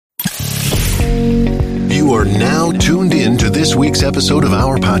are now tuned in to this week's episode of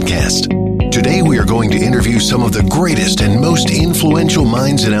our podcast. Today we are going to interview some of the greatest and most influential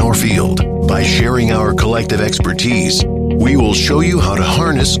minds in our field. By sharing our collective expertise, we will show you how to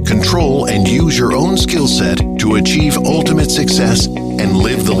harness, control, and use your own skill set to achieve ultimate success and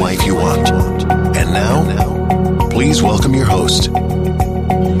live the life you want. And now, please welcome your host.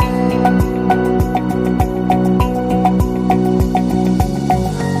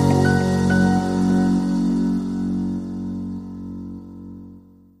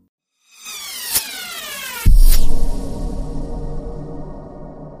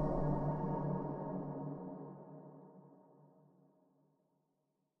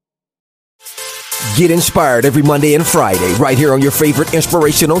 Get inspired every Monday and Friday right here on your favorite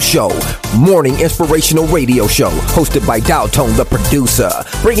inspirational show, Morning Inspirational Radio Show, hosted by Dowtone, the producer.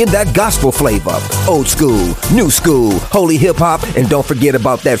 Bringing that gospel flavor, old school, new school, holy hip-hop, and don't forget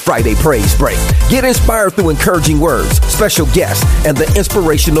about that Friday praise break. Get inspired through encouraging words, special guests, and the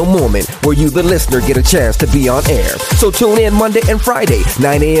inspirational moment where you, the listener, get a chance to be on air. So tune in Monday and Friday,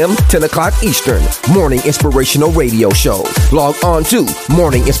 9 a.m., 10 o'clock Eastern, Morning Inspirational Radio Show. Log on to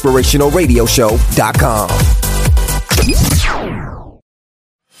morninginspirationalradioshow.com.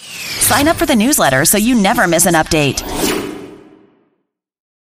 Sign up for the newsletter so you never miss an update.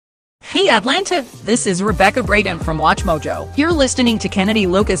 Hey Atlanta, this is Rebecca Braden from Watch Mojo. You're listening to Kennedy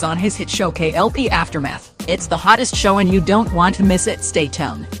Lucas on his hit show KLP Aftermath. It's the hottest show and you don't want to miss it. Stay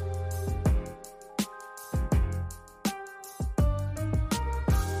tuned.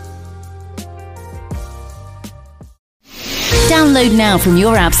 Download now from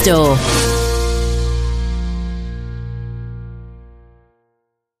your app store.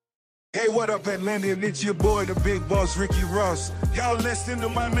 Hey, what up, Atlanta? It's your boy, the big boss, Ricky Ross. Y'all listen to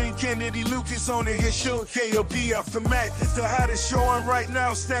my man, Kennedy Lucas, on his show, KLP Aftermath. It's the hottest show on right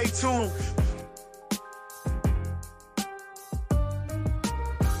now. Stay tuned.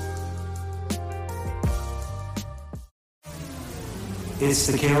 It's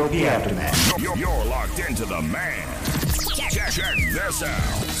the KLP Aftermath. You're locked into the man. Check this out.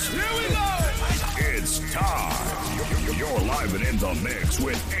 Here we go. It's time. You're live and in the mix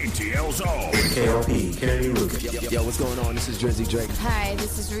with ATL Zone. KLP, Kennedy Lucas. Yo, what's going on? This is Drizzy Drake. Hi,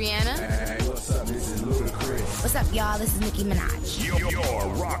 this is Rihanna. Hey, what's up? This is Ludacris. What's up, y'all? This is Nicki Minaj.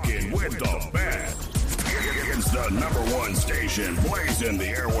 You're rocking with the best. It's the #1 station blazing the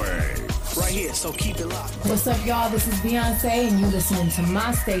airway. Right here, so keep it locked. What's up, y'all? This is Beyonce, and you listening to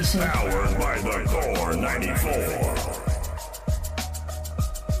my station. Powered by the Core 94.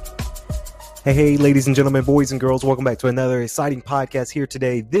 Hey, ladies and gentlemen, boys and girls, welcome back to another exciting podcast here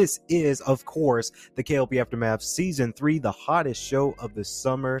today. This is, of course, the KLP Aftermath Season 3, the hottest show of the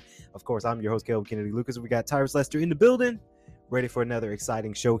summer. Of course, I'm your host, Caleb Kennedy Lucas. We got Tyrus Lester in the building, ready for another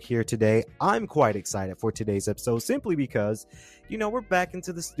exciting show here today. I'm quite excited for today's episode simply because, we're back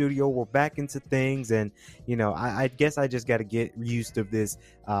into the studio, we're back into things, and, I guess I just got to get used to this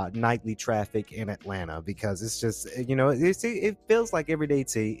nightly traffic in Atlanta because it's just, it feels like everyday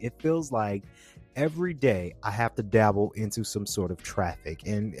tea. It feels like every day I have to dabble into some sort of traffic.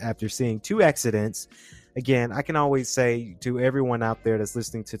 And after seeing 2 accidents, again, I can always say to everyone out there that's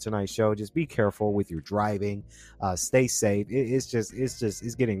listening to tonight's show, just be careful with your driving, stay safe.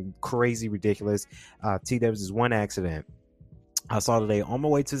 It's getting crazy ridiculous. There was this one accident I saw today on my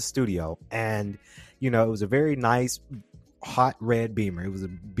way to the studio, and it was a very nice hot red Beamer. It was a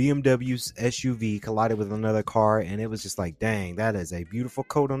BMW SUV collided with another car, and it was just like, dang, that is a beautiful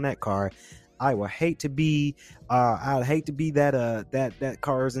coat on that car. I would hate to be that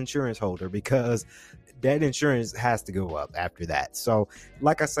car's insurance holder, because that insurance has to go up after that. So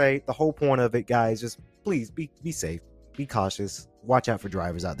like I say, the whole point of it, guys, just please be safe, be cautious, watch out for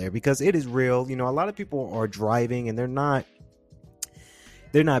drivers out there, because it is real. A lot of people are driving and they're not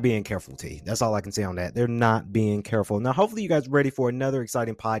being careful. That's all I can say on that. They're not being careful. Now, hopefully you guys are ready for another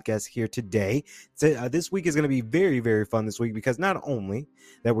exciting podcast here today. So, this week is going to be very, very fun this week, because not only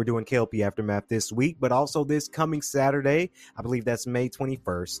that we're doing KLP Aftermath this week, but also this coming Saturday, I believe that's May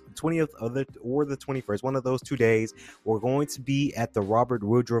 21st, 20th or the 21st, one of those 2 days, we're going to be at the Robert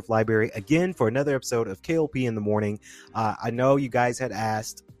Woodruff Library again for another episode of KLP in the Morning. I know you guys had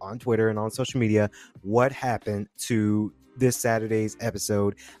asked on Twitter and on social media what happened to this Saturday's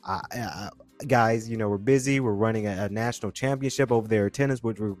episode. guys, we're busy. We're running a national championship over there at tennis,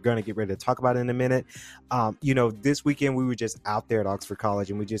 which we're going to get ready to talk about in a minute. This weekend we were just out there at Oxford College,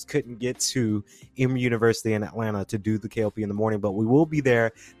 and we just couldn't get to Emory University in Atlanta to do the KLP in the morning, but we will be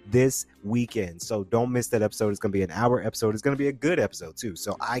there this weekend. So don't miss that episode. It's going to be an hour episode. It's going to be a good episode too.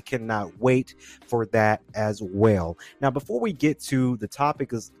 So I cannot wait for that as well. Now, before we get to the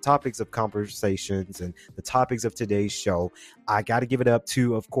topics of conversations and the topics of today's show, I got to give it up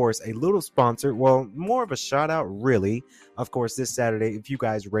to, of course, a little sponsor. Well, more of a shout out, really. Of course, this Saturday, if you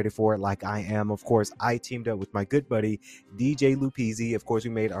guys are ready for it, like I am, of course, I teamed up with my good buddy, DJ Lupizzi. Of course, we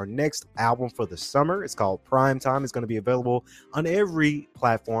made our next album for the summer. It's called Prime Time. It's going to be available on every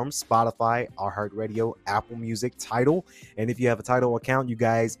platform: Spotify, iHeartRadio, Apple Music, Tidal. And if you have a Tidal account, you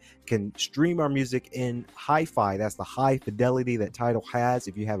guys can stream our music in hi-fi. That's the high fidelity that Tidal has.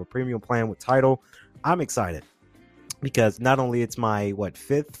 If you have a premium plan with Tidal, I'm excited, because not only it's my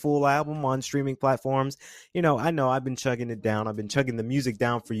fifth full album on streaming platforms. I know I've been chugging it down. I've been chugging the music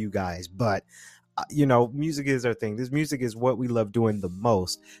down for you guys, but music is our thing. This music is what we love doing the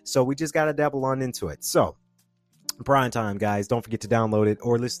most. So we just got to dabble on into it. So Prime Time, guys, don't forget to download it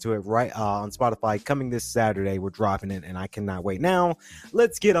or listen to it right on Spotify. Coming this Saturday, we're dropping it, and I cannot wait. Now,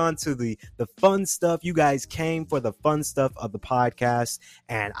 let's get on to the fun stuff. You guys came for the fun stuff of the podcast,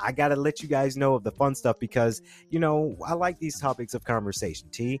 and I gotta let you guys know of the fun stuff because I like these topics of conversation,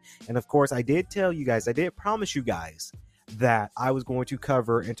 T. And of course, I did promise you guys that I was going to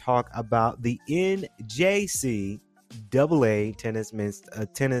cover and talk about the NJCAA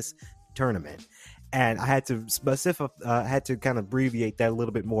tennis tournament. And I had to kind of abbreviate that a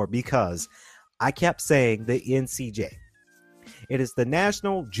little bit more because I kept saying the NCJ. It is the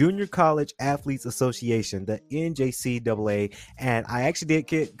National Junior College Athletes Association, the NJCAA, and I actually did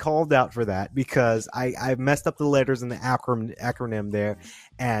get called out for that because I messed up the letters in the acronym there.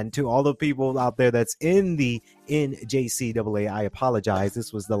 And to all the people out there that's in the NJCAA, I apologize.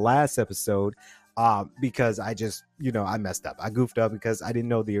 This was the last episode. Because I just, I messed up. I goofed up because I didn't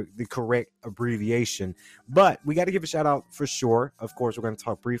know the correct abbreviation. But we got to give a shout out for sure. Of course, we're going to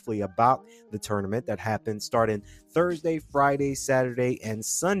talk briefly about the tournament that happened starting Thursday, Friday, Saturday, and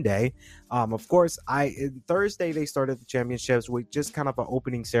Sunday. Of course, Thursday they started the championships with just kind of an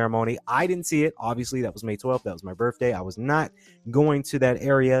opening ceremony. I didn't see it. Obviously, that was May 12th. That was my birthday. I was not going to that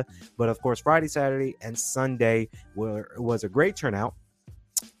area. But of course, Friday, Saturday, and Sunday was a great turnout.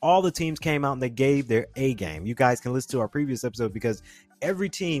 All the teams came out and they gave their A game. You guys can listen to our previous episode because every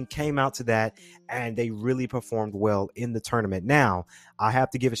team came out to that and they really performed well in the tournament. Now, I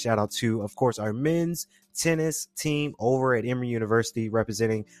have to give a shout out to, of course, our men's tennis team over at Emory University,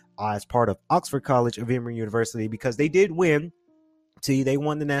 representing as part of Oxford College of Emory University, because they did win. They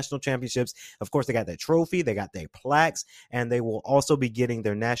won the national championships. Of course, they got their trophy, they got their plaques, and they will also be getting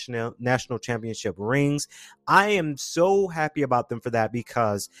their national championship rings. I am so happy about them for that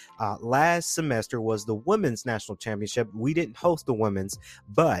because last semester was the women's national championship. We didn't host the women's,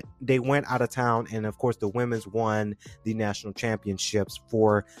 but they went out of town, and of course, the women's won the national championships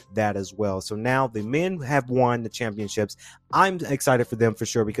for that as well. So now the men have won the championships. I'm excited for them for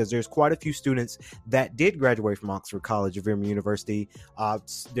sure because there's quite a few students that did graduate from Oxford College of Emory University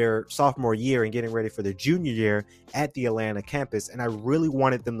their sophomore year and getting ready for their junior year at the Atlanta campus. And I really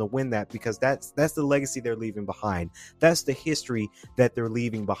wanted them to win that because that's the legacy they're leaving behind. That's the history that they're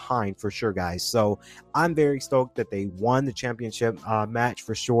leaving behind for sure, guys. So I'm very stoked that they won the championship match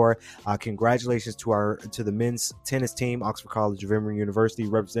for sure. Congratulations to the men's tennis team, Oxford College of Emory University,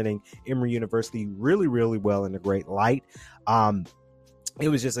 representing Emory University really, really well in a great light. It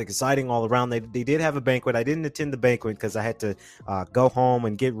was just exciting all around. They did have a banquet. I didn't attend the banquet because I had to go home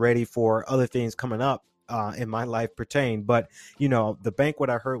and get ready for other things coming up in my life pertain. But, the banquet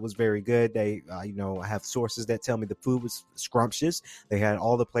I heard was very good. They, I have sources that tell me the food was scrumptious. They had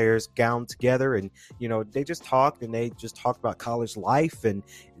all the players gowned together and, they just talked about college life and,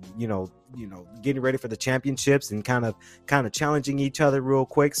 getting ready for the championships and kind of challenging each other real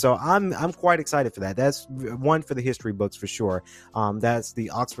quick. So I'm quite excited for that. That's one for the history books for sure. That's the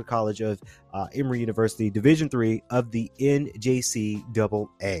Oxford College of Emory University, Division III of the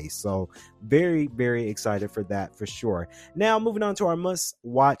NJCAA. So very, very excited for that for sure. Now moving on to our must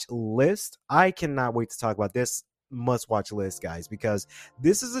watch list. I cannot wait to talk about this must watch list, guys, because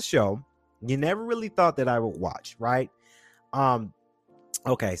this is a show you never really thought that I would watch, right?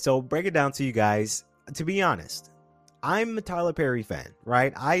 Okay, so break it down to you guys. To be honest, I'm a Tyler Perry fan,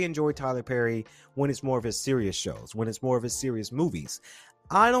 right? I enjoy Tyler Perry when it's more of his serious shows, when it's more of his serious movies.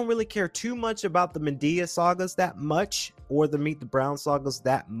 I don't really care too much about the Medea sagas that much, or the Meet the Brown sagas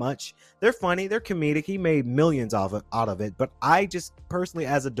that much. They're funny, they're comedic. He made millions out of it, but I just personally,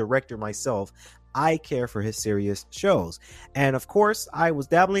 as a director myself, I care for his serious shows. And of course, I was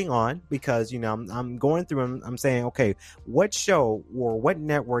dabbling on, because, you know, I'm going through them. I'm saying, okay, what show or what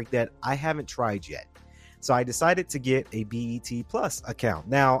network that I haven't tried yet? So I decided to get a BET Plus account.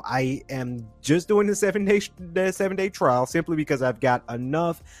 Now, I am just doing the 7-day trial simply because I've got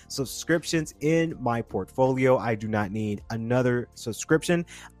enough subscriptions in my portfolio. I do not need another subscription.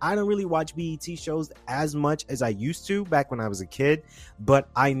 I don't really watch BET shows as much as I used to back when I was a kid, but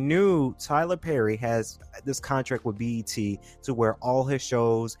I knew Tyler Perry has this contract with BET to where all his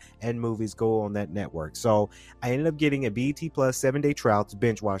shows and movies go on that network. So I ended up getting a BET Plus 7-day trial to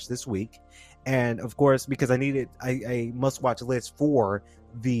binge watch this week. And of course, because I needed a must-watch list for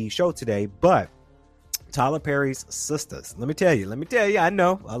the show today, but Tyler Perry's Sisters. Let me tell you, I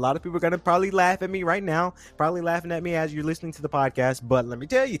know a lot of people are going to probably laugh at me right now, probably laughing at me as you're listening to the podcast, but let me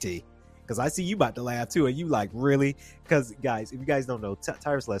tell you, T, because I see you about to laugh too, and you like, really? Because guys, if you guys don't know,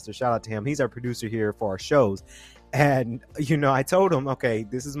 Tyrus Lester, shout out to him. He's our producer here for our shows. And, you know, I told him, okay,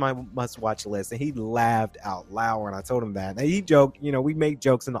 this is my must-watch list. And he laughed out loud when I told him that. And he joked, you know, we make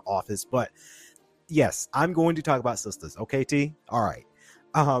jokes in the office. But, yes, I'm going to talk about Sisters. Okay, T? All right.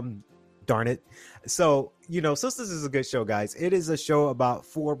 Darn it. So, you know, Sisters is a good show, guys. It is a show about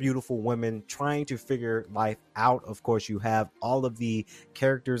 4 beautiful women trying to figure life out. Of course, you have all of the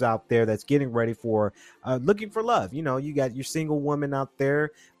characters out there that's getting ready for looking for love. You know, you got your single woman out there.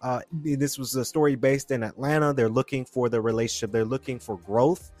 This was a story based in Atlanta. They're looking for the relationship. They're looking for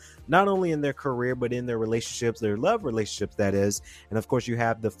growth, not only in their career, but in their relationships, their love relationships, that is. And of course, you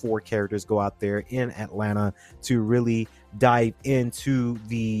have the 4 characters go out there in Atlanta to really dive into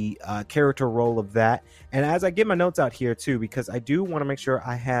the character role of that. And as I get my notes out here too, because I do want to make sure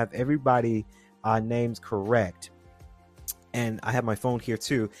I have everybody names correct, and I have my phone here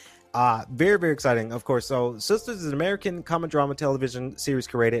too. Very, very exciting, of course. So Sisters is an American comedy drama television series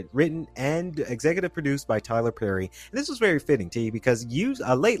created, written, and executive produced by Tyler Perry. And this was very fitting, T, because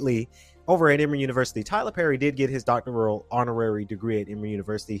lately over at Emory University, Tyler Perry did get his doctoral honorary degree at Emory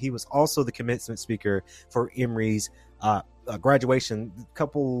University. He was also the commencement speaker for Emory's graduation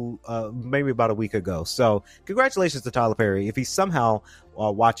maybe about a week ago. So congratulations to Tyler Perry if he's somehow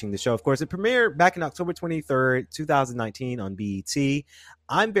watching the show. Of course, it premiered back in October 23rd, 2019 on BET.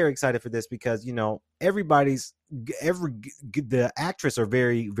 I'm very excited for this because, you know, the actors are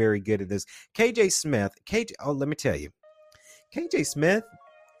very, very good at this. KJ Smith, let me tell you, KJ Smith,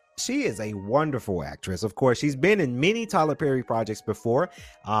 she is a wonderful actress. Of course, she's been in many Tyler Perry projects before.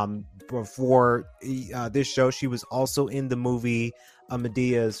 Before this show, she was also in the movie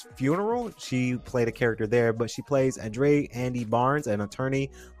Medea's Funeral. She played a character there, but she plays Andre Andy Barnes, an attorney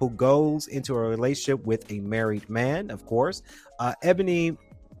who goes into a relationship with a married man, of course. Ebony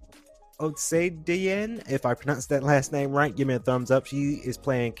Otsadian, if I pronounced that last name right, give me a thumbs up. She is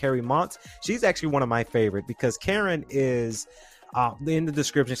playing Carrie Montz. She's actually one of my favorite because Karen is... in the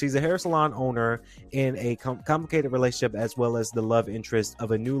description, she's a hair salon owner in a complicated relationship, as well as the love interest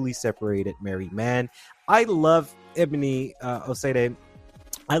of a newly separated married man. I love Ebony Osade.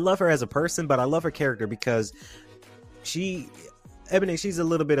 I love her as a person, but I love her character because she's a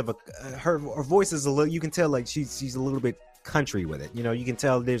little bit of her voice is a little, you can tell like she's a little bit country with it. You know, you can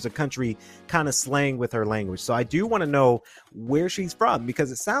tell there's a country kind of slang with her language. So I do want to know where she's from, because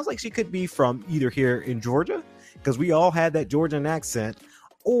it sounds like she could be from either here in Georgia, because we all had that Georgian accent,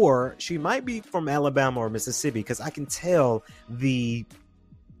 or she might be from Alabama or Mississippi, because I can tell the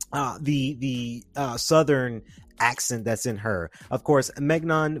southern accent that's in her. Of course,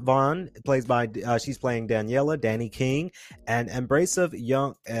 Megnan Vaughn she's playing Daniela, Danny King, and embracive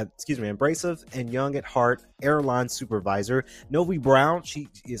and young at heart airline supervisor Novi Brown. She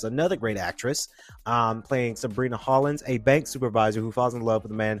is another great actress, playing Sabrina Hollins, a bank supervisor who falls in love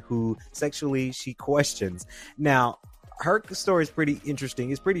with a man who sexually she questions. Now, her story is pretty interesting.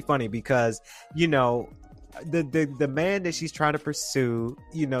 It's pretty funny because, you know, the man that she's trying to pursue,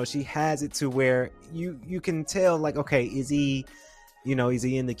 you know, she has it to where you can tell, like, okay, is he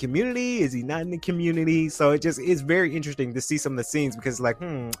in the community? Is he not in the community? So it's very interesting to see some of the scenes, because like,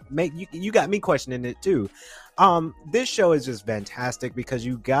 you got me questioning it too. This show is just fantastic because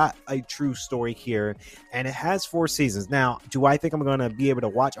you got a true story here, and it has 4 seasons. Now, do I think I'm going to be able to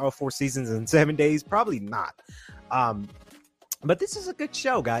watch all 4 seasons in 7 days? Probably not. But this is a good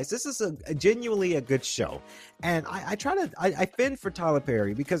show, guys. This is a genuinely a good show. And I fend for Tyler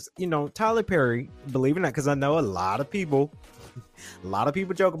Perry because, you know, Tyler Perry, believe it or not, because I know a lot of people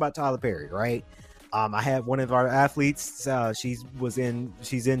joke about Tyler Perry, right? I had one of our athletes. She's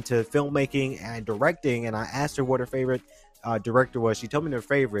into filmmaking and directing, and I asked her what her favorite director was. She told me her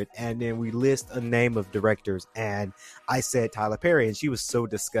favorite, and then we list a name of directors, and I said Tyler Perry, and she was so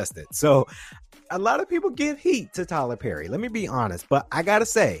disgusted. So a lot of people give heat to Tyler Perry. Let me be honest, but I gotta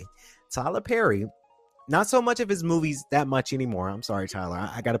say, Tyler Perry, not so much of his movies that much anymore. I'm sorry, Tyler.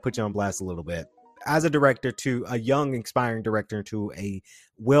 I gotta put you on blast a little bit. As a director, to a young, inspiring director, to a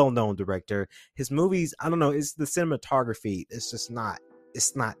well-known director, his movies, I don't know, it's the cinematography. It's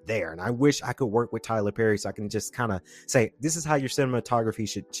not there. And I wish I could work with Tyler Perry so I can just kind of say, this is how your cinematography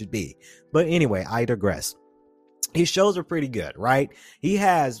should be. But anyway, I digress. His shows are pretty good, right? He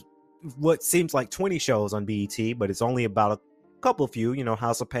has what seems like 20 shows on BET, but it's only about a couple few,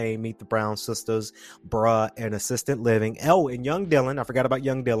 House of Pain, Meet the Brown Sisters, Bruh, and Assistant Living. Oh, and Young Dylan. I forgot about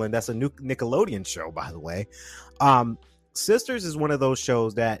Young Dylan. That's a new Nickelodeon show, by the way. Sisters is one of those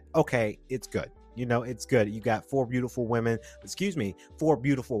shows that, okay, it's good. It's good. You got four beautiful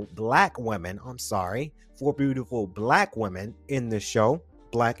black women. I'm sorry. 4 beautiful black women in this show.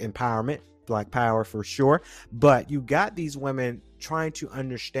 Black empowerment, black power for sure. But you got these women trying to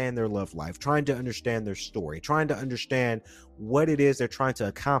understand their love life, trying to understand their story, trying to understand what it is they're trying to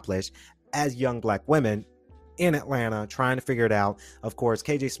accomplish as young black women in Atlanta, trying to figure it out. Of course,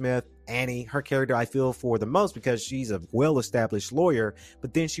 KJ Smith, Annie, her character I feel for the most because she's a well-established lawyer,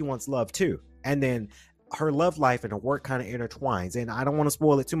 but then she wants love too. And then her love life and her work kind of intertwines. And I don't want to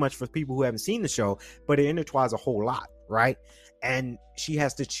spoil it too much for people who haven't seen the show, but it intertwines a whole lot, right? And she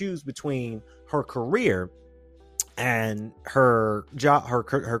has to choose between her career and her job, her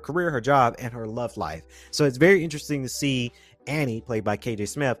career, her job, and her love life. So it's very interesting to see Annie, played by KJ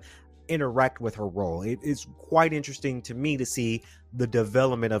Smith, interact with her role. It's quite interesting to me to see the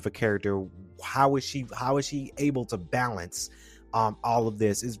development of a character. How is she able to balance all of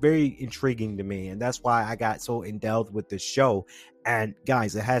this? Is very intriguing to me, and that's why I got so indulged with this show. And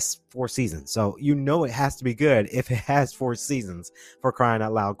guys, it has 4 seasons, so it has to be good if it has 4 seasons, for crying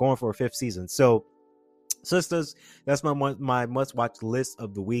out loud, going for a 5th season. So Sisters, that's my must watch list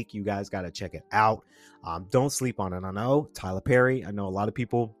of the week. You guys got to check it out. Don't sleep on it. I know Tyler Perry, I know a lot of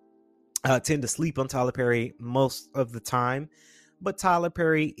people tend to sleep on Tyler Perry most of the time, but Tyler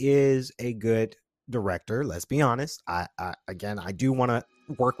Perry is a good director. Let's be honest. I do want to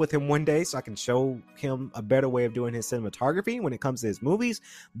work with him one day so I can show him a better way of doing his cinematography when it comes to his movies,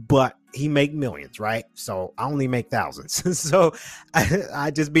 but he make millions, right? So I only make thousands. So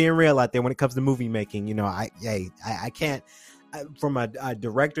I just being real out there when it comes to movie making, I can't, from a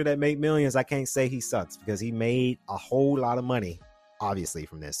director that made millions, I can't say he sucks because he made a whole lot of money, obviously,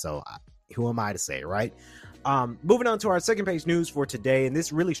 from this. So who am I to say, right? Moving on to our second page news for today, and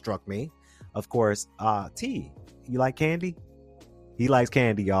this really struck me. Of course, T, you like candy? He likes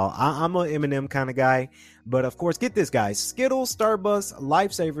candy, y'all. I'm an M&M kind of guy. But of course, get this, guys. Skittles, Starburst,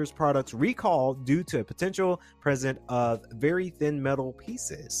 Lifesavers products recalled due to a potential presence of very thin metal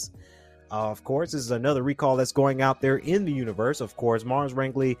pieces. Of course, this is another recall that's going out there in the universe. Of course, Mars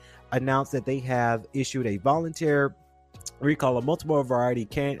Wrigley announced that they have issued a voluntary recall of multiple variety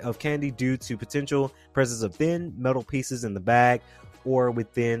of candy due to potential presence of thin metal pieces in the bag or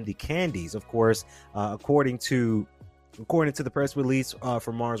within the candies. Of course, according to the press release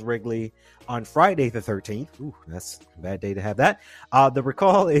from Mars Wrigley on Friday the 13th. Ooh, that's a bad day to have that. The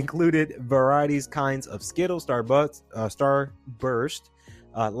recall included kinds of Skittles, Starburst,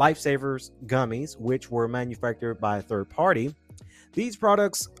 Lifesavers gummies, which were manufactured by a third party. These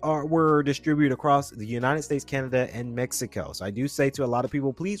products were distributed across the United States, Canada, and Mexico. So I do say to a lot of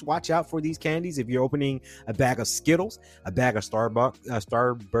people, please watch out for these candies. If you're opening a bag of Skittles, a bag of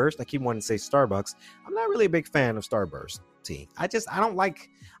Starburst, I keep wanting to say Starbucks. I'm not really a big fan of Starburst tea. I don't like,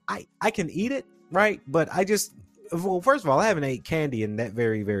 I can eat it, right? But first of all, I haven't ate candy in that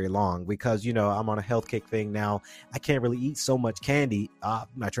very, very long because, I'm on a health kick thing now. I can't really eat so much candy.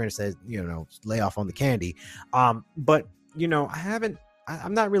 My trainer says, lay off on the candy. But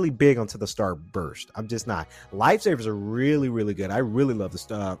I'm not really big onto the Starburst. I'm just not. Lifesavers are really, really good. I really love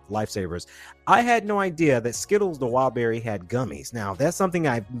the Lifesavers. I had no idea that Skittles the Wild Berry had gummies. Now, that's something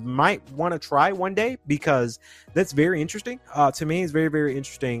I might want to try one day because that's very interesting. To me, it's very, very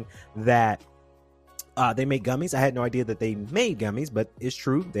interesting that they make gummies. I had no idea that they made gummies, but it's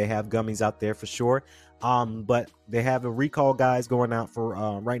true. They have gummies out there for sure. But they have a recall, guys, going out for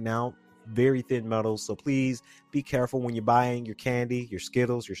right now. Very thin metals, so please be careful when you're buying your candy, your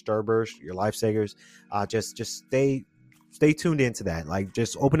Skittles, your Starburst, your Lifesavers. Just stay tuned into that. Like,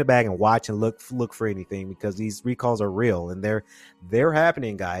 just open the bag and watch and look for anything because these recalls are real and they're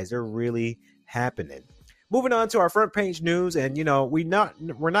happening, guys. They're really happening. moving on to our front page news, and we're not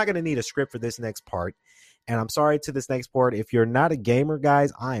going to need a script for this next part. And I'm sorry to this next part. If you're not a gamer,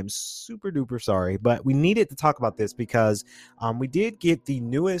 guys, I am super duper sorry, but we needed to talk about this because we did get the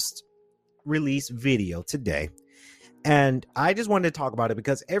newest release video today. And I just wanted to talk about it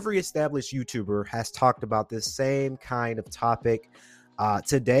because every established YouTuber has talked about this same kind of topic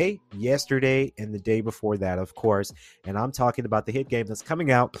today, yesterday, and the day before that, of course. And I'm talking about the hit game that's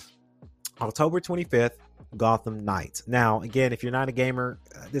coming out October 25th, Gotham Knights. Now, again, if you're not a gamer,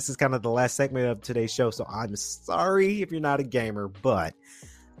 this is kind of the last segment of today's show, so I'm sorry if you're not a gamer, but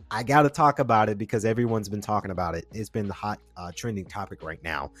I got to talk about it because everyone's been talking about it. It's been the hot trending topic right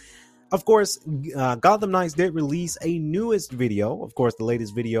now. Of course, Gotham Knights did release a newest video, of course, the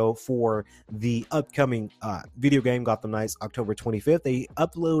latest video for the upcoming video game Gotham Knights October 25th. They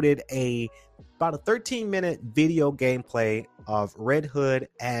uploaded about a 13-minute video gameplay of Red Hood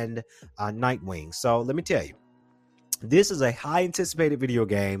and Nightwing. So let me tell you, this is a high anticipated video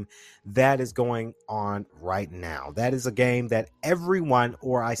game that is going on right now. That is a game that everyone,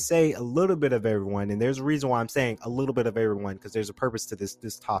 or I say a little bit of everyone, and there's a reason why I'm saying a little bit of everyone, because there's a purpose to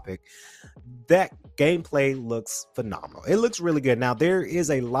this topic. That gameplay looks phenomenal. It looks really good. Now, there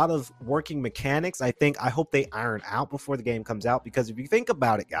is a lot of working mechanics. I hope they iron out before the game comes out, because if you think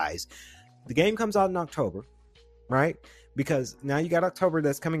about it, guys, the game comes out in October, right? Because now you got October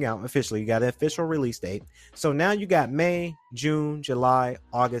that's coming out officially. You got an official release date. So now you got May, June, July,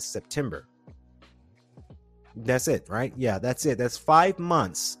 August, September. That's it, right? Yeah, that's it. That's 5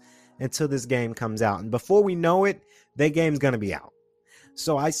 months until this game comes out. And before we know it, that game's going to be out.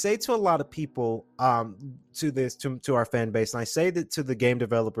 So I say to a lot of people, to our fan base, and I say that to the game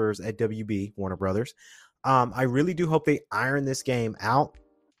developers at WB, Warner Brothers, I really do hope they iron this game out,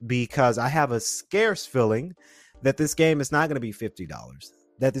 because I have a scarce feeling that this game is not going to be $50,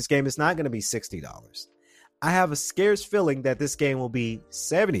 that this game is not going to be $60. I have a scarce feeling that this game will be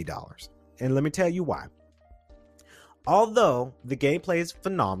 $70. And let me tell you why. Although the gameplay is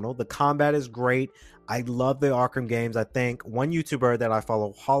phenomenal, the combat is great. I love the Arkham games. I think one YouTuber that I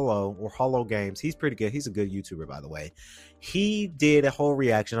follow, Hollow Games, he's pretty good. He's a good YouTuber, by the way. He did a whole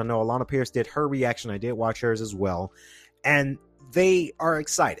reaction. I know Alana Pierce did her reaction. I did watch hers as well. And they are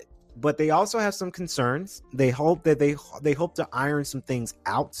excited, but they also have some concerns. They hope that they hope to iron some things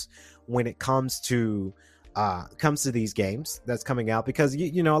out when it comes to these games that's coming out, because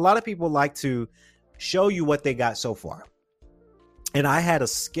a lot of people like to show you what they got so far. And I had a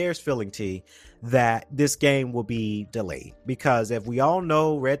scarce feeling, T, that this game will be delayed, because if we all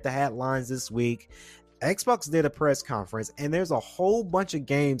know, read the headlines this week, Xbox did a press conference and there's a whole bunch of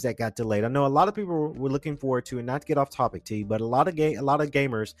games that got delayed. I know a lot of people were looking forward to, and not to get off topic, T, but a lot of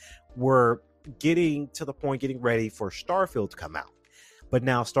gamers were getting ready for Starfield to come out. But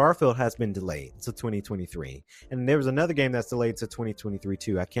now Starfield has been delayed to 2023. And there was another game that's delayed to 2023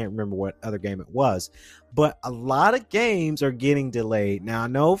 too. I can't remember what other game it was. But a lot of games are getting delayed. Now, I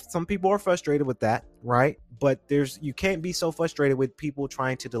know some people are frustrated with that, right? But you can't be so frustrated with people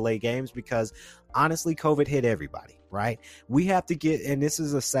trying to delay games, because honestly, COVID hit everybody, right? We have to and this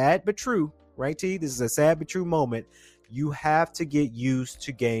is a sad but true, right, T? This is a sad but true moment. You have to get used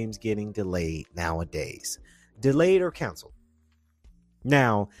to games getting delayed nowadays. Delayed or canceled.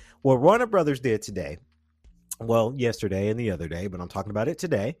 Now, what Warner Brothers did today, well, yesterday and the other day, but I'm talking about it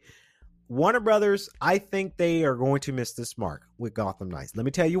today. Warner Brothers, I think they are going to miss this mark with Gotham Knights. Let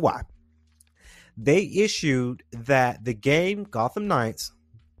me tell you why. They issued that the game Gotham Knights,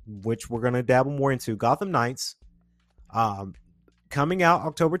 which we're going to dabble more into, Gotham Knights, coming out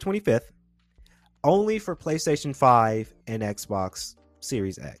October 25th, only for PlayStation 5 and Xbox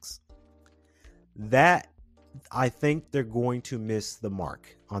Series X. That, I think they're going to miss the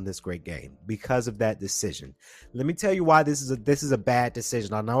mark on this great game because of that decision. Let me tell you why this is a bad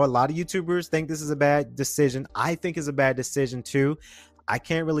decision. I know a lot of YouTubers think this is a bad decision. I think it's a bad decision too. I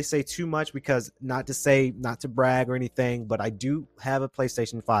can't really say too much, because not to brag or anything, but I do have a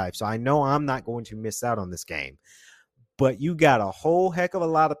PlayStation 5, so I know I'm not going to miss out on this game. But you got a whole heck of a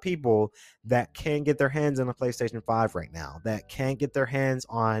lot of people that can get their hands on a PlayStation 5 right now, that can't get their hands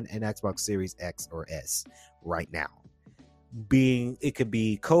on an Xbox Series X or S right now. It could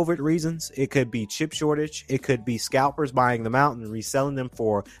be COVID reasons, it could be chip shortage, it could be scalpers buying them out and reselling them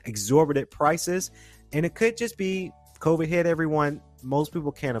for exorbitant prices, and it could just be COVID hit everyone. Most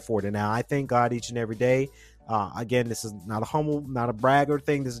people can't afford it. Now, I thank God each and every day. Again, this is not a bragger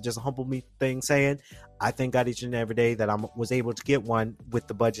thing. This is just a humble me thing saying, I thank God each and every day that I was able to get one with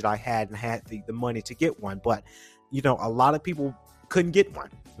the budget I had and had the money to get one. But, a lot of people couldn't get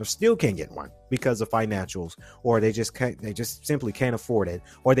one or still can't get one because of financials, or they just simply can't afford it,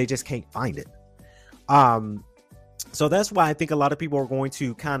 or they just can't find it. So that's why I think a lot of people are going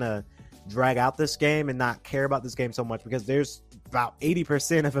to kind of drag out this game and not care about this game so much, because there's about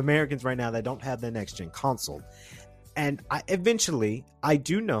 80% of Americans right now that don't have the next gen console. And I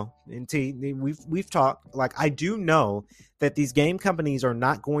do know, and we've talked, like, I do know that these game companies are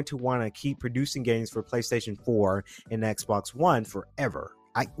not going to want to keep producing games for PlayStation 4 and Xbox One forever.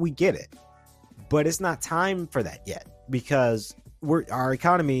 We get it, but it's not time for that yet, because our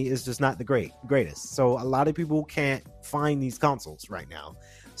economy is just not the greatest. So a lot of people can't find these consoles right now.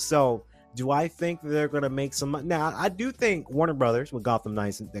 So do I think they're going to make some money? Now, I do think Warner Brothers with Gotham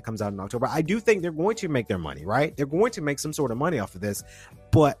Knights that comes out in October, I do think they're going to make their money, right? They're going to make some sort of money off of this,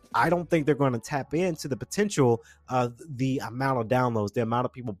 but I don't think they're going to tap into the potential of the amount of downloads, the amount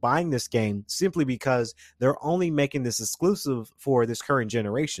of people buying this game, simply because they're only making this exclusive for this current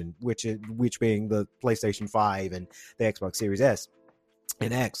generation, which being the PlayStation 5 and the Xbox Series S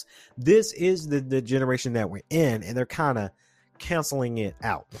and X. This is the generation that we're in, and they're kind of canceling it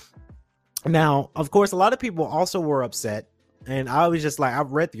out. Now, of course, a lot of people also were upset, and I was just like,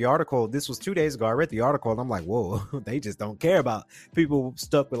 I've read the article. This was 2 days ago. I read the article, and I'm like, whoa, they just don't care about people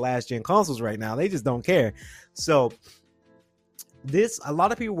stuck with last-gen consoles right now. They just don't care. So a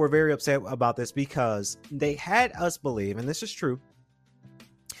lot of people were very upset about this, because they had us believe, and this is true,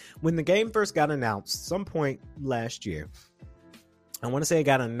 when the game first got announced, some point last year, I want to say it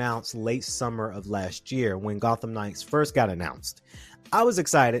got announced late summer of last year when Gotham Knights first got announced. I was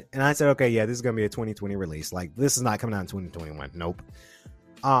excited, and I said, okay, yeah, this is going to be a 2020 release. Like, this is not coming out in 2021. Nope.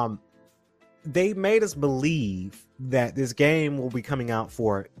 They made us believe that this game will be coming out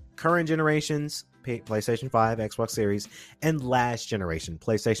for current generations, PlayStation 5, Xbox Series, and last generation,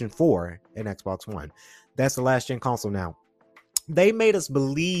 PlayStation 4 and Xbox One. That's the last gen console now. They made us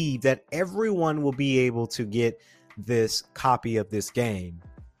believe that everyone will be able to get this copy of this game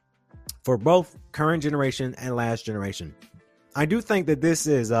for both current generation and last generation. I do think that this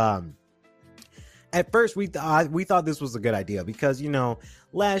is at first we thought this was a good idea, because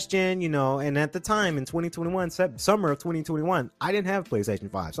last gen, and at the time in 2021, summer of 2021, I didn't have PlayStation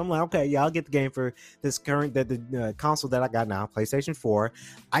 5, so I'm like, okay, yeah, I'll get the game for this current the console that I got now, PlayStation 4.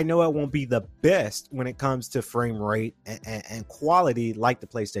 I know it won't be the best when it comes to frame rate and quality like the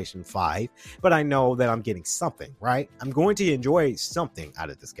PlayStation 5, but I know that I'm getting something, right? I'm going to enjoy something out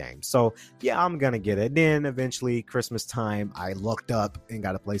of this game, so yeah, I'm gonna get it. Then eventually Christmas time, I looked up and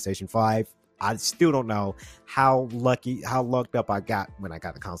got a PlayStation 5. I still don't know how lucked up I got when I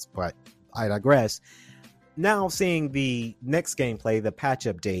got the console, but I digress. Now seeing the next gameplay, the patch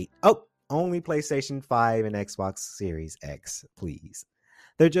update. Oh, only PlayStation 5 and Xbox Series X, please.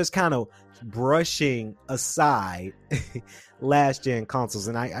 They're just kind of brushing aside last gen consoles.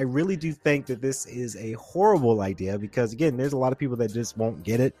 And I really do think that this is a horrible idea, because again, there's a lot of people that just won't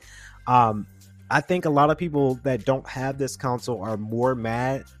get it. I think a lot of people that don't have this console are more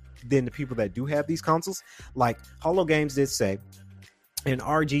mad than the people that do have these consoles. Like Holo Games did say, and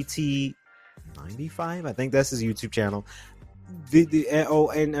RGT 95, I think that's his YouTube channel.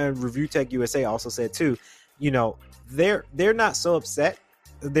 And Review Tech USA also said too, they're not so upset.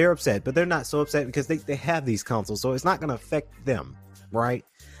 They're upset, but they're not so upset because they have these consoles, so it's not going to affect them, right?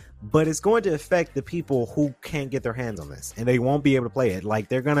 But it's going to affect the people who can't get their hands on this, and they won't be able to play it. Like,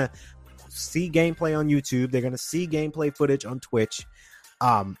 they're going to see gameplay on YouTube, they're going to see gameplay footage on Twitch,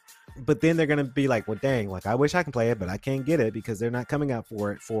 but then they're going to be like, well, dang, like, I wish I can play it, but I can't get it because they're not coming out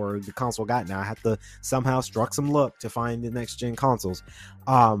for it for the console I got now. I have to somehow struck some luck to find the next gen consoles.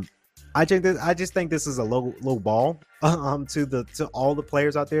 I just think this is a low ball to all the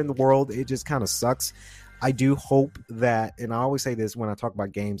players out there in the world. It just kind of sucks. I do hope that, and I always say this when I talk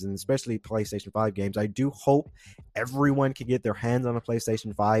about games, and especially PlayStation 5 games, I do hope everyone can get their hands on a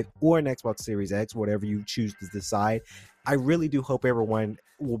PlayStation 5 or an Xbox Series X, whatever you choose to decide. I really do hope everyone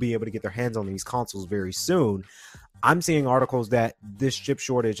will be able to get their hands on these consoles very soon. I'm seeing articles that this chip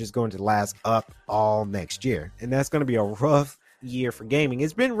shortage is going to last up all next year, and that's going to be a rough year for gaming.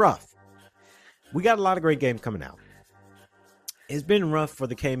 It's been rough. We got a lot of great games coming out. It's been rough for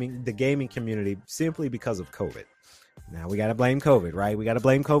the gaming community simply because of COVID. Now we got to blame COVID, right? We got to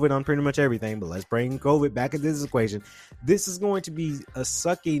blame COVID on pretty much everything, but let's bring COVID back into this equation. This is going to be a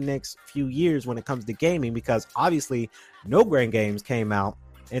sucky next few years when it comes to gaming, because obviously no great games came out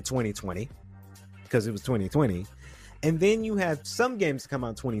in 2020 because it was 2020. And then you have some games come out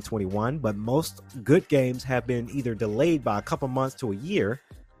in 2021, but most good games have been either delayed by a couple months to a year.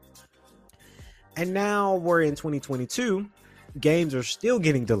 And now we're in 2022. Games are still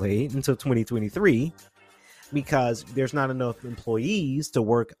getting delayed until 2023. because there's not enough employees to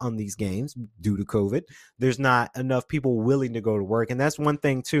work on these games due to COVID. There's not enough people willing to go to work. And that's one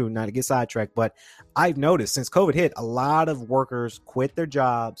thing too, not to get sidetracked, but I've noticed since COVID hit, a lot of workers quit their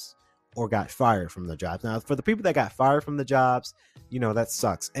jobs or got fired from their jobs. Now, for the people that got fired from the jobs, that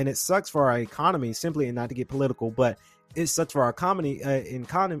sucks. And it sucks for our economy, simply, and not to get political, but it sucks for our economy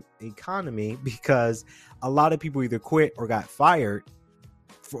because a lot of people either quit or got fired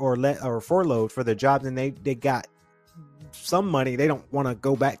or furloughed for their jobs, and they got some money. They don't want to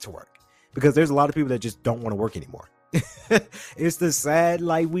go back to work because there's a lot of people that just don't want to work anymore. It's the sad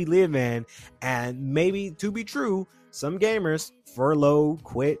life we live in, and maybe to be true, some gamers furloughed,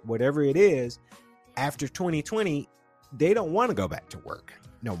 quit, whatever it is, after 2020, they don't want to go back to work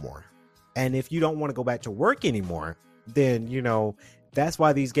no more. And if you don't want to go back to work anymore, then that's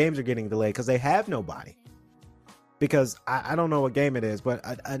why these games are getting delayed, because they have nobody. Because I don't know what game it is, but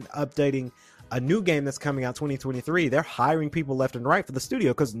an updating a new game that's coming out 2023, they're hiring people left and right for the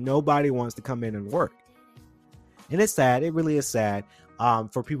studio because nobody wants to come in and work. And it's sad. It really is sad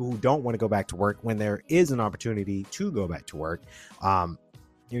for people who don't want to go back to work when there is an opportunity to go back to work. I've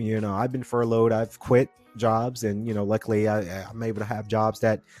been furloughed. I've quit jobs, and luckily I'm able to have jobs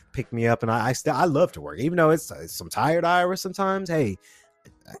that pick me up, and I love to work, even though it's some tired hours sometimes. Hey,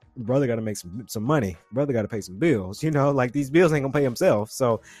 brother got to make some money. Brother got to pay some bills. Like these bills ain't gonna pay himself.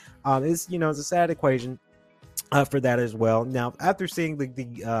 So it's a sad equation for that as well. Now, after seeing the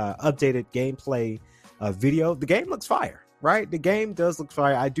updated gameplay video, the game looks fire. Right? The game does look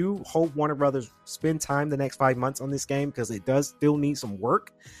fire. I do hope Warner Brothers spend time the next 5 months on this game because it does still need some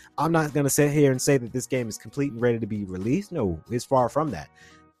work. I'm not going to sit here and say that this game is complete and ready to be released. No, it's far from that.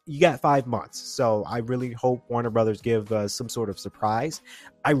 You got 5 months. So I really hope Warner Brothers give some sort of surprise.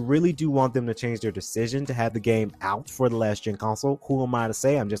 I really do want them to change their decision to have the game out for the last gen console. Who am I to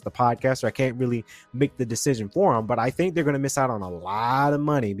say? I'm just a podcaster. I can't really make the decision for them, but I think they're going to miss out on a lot of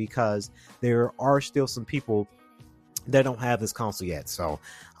money because there are still some people that don't have this console yet. So,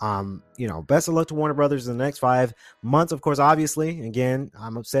 best of luck to Warner Brothers in the next 5 months. Of course, obviously, again,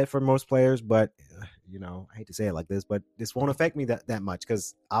 I'm upset for most players, but I hate to say it like this, but this won't affect me that much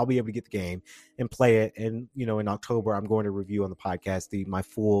because I'll be able to get the game and play it. And, in October, I'm going to review on the podcast my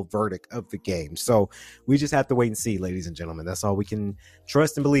full verdict of the game. So we just have to wait and see, ladies and gentlemen. That's all we can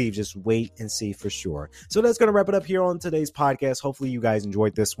trust and believe. Just wait and see for sure. So that's going to wrap it up here on today's podcast. Hopefully you guys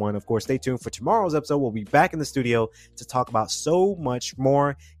enjoyed this one. Of course, stay tuned for tomorrow's episode. We'll be back in the studio to talk about so much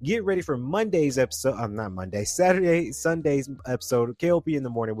more. Get ready for Monday's episode. Sunday's episode of KLP in the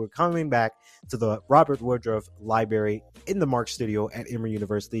morning. We're coming back to the Robert Woodruff Library in the Mark Studio at Emory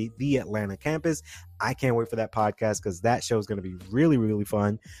University, the Atlanta campus. I can't wait for that podcast because that show is going to be really, really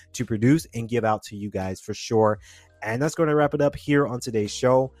fun to produce and give out to you guys for sure. And that's going to wrap it up here on today's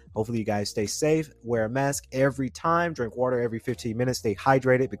show. Hopefully you guys stay safe, wear a mask every time, drink water every 15 minutes, stay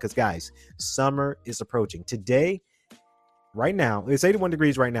hydrated because, guys, summer is approaching. Today, right now, it's 81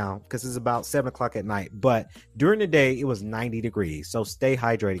 degrees right now because it's about 7 o'clock at night. But during the day, it was 90 degrees. So stay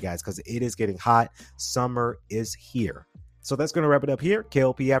hydrated, guys, because it is getting hot. Summer is here. So that's going to wrap it up here.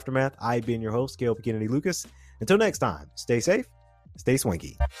 KLP Aftermath. I've been your host, KLP Kennedy Lucas. Until next time, stay safe, stay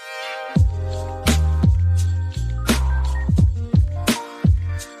swanky.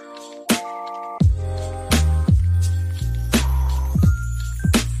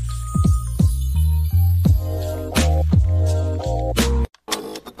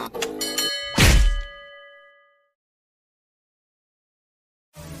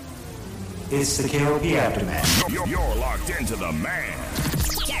 It's the KLP Aftermath. You're locked into the man.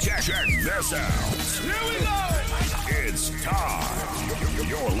 Check this out. Here we go. It's time.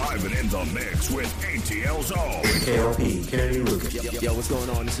 You're live and in the mix with ATL Zone. KLP, Kennedy Lucas. Yo, what's going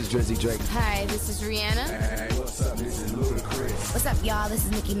on? This is Drizzy Drake. Hi, this is Rihanna. Hey, what's up? This is Ludacris. What's up, y'all? This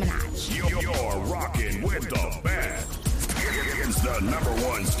is Nicki Minaj. You're rocking with the best. It's the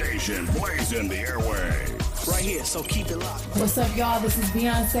 #1 station blazing the airwaves. Right here, so keep it locked. What's up, y'all? This is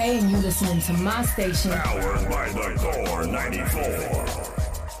Beyonce, and you listening to my station. Powered by the Core 94.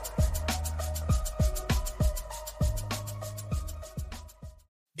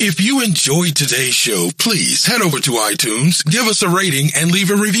 If you enjoyed today's show, please head over to iTunes, give us a rating, and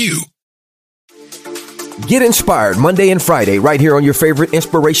leave a review. Get inspired Monday and Friday right here on your favorite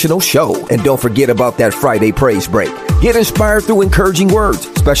inspirational show. And don't forget about that Friday praise break. Get inspired through encouraging words,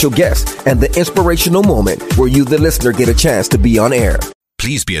 special guests, and the inspirational moment where you, the listener, get a chance to be on air.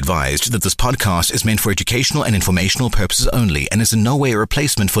 Please be advised that this podcast is meant for educational and informational purposes only and is in no way a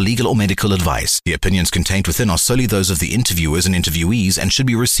replacement for legal or medical advice. The opinions contained within are solely those of the interviewers and interviewees and should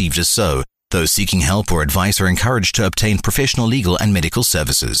be received as so. Those seeking help or advice are encouraged to obtain professional legal and medical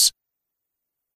services.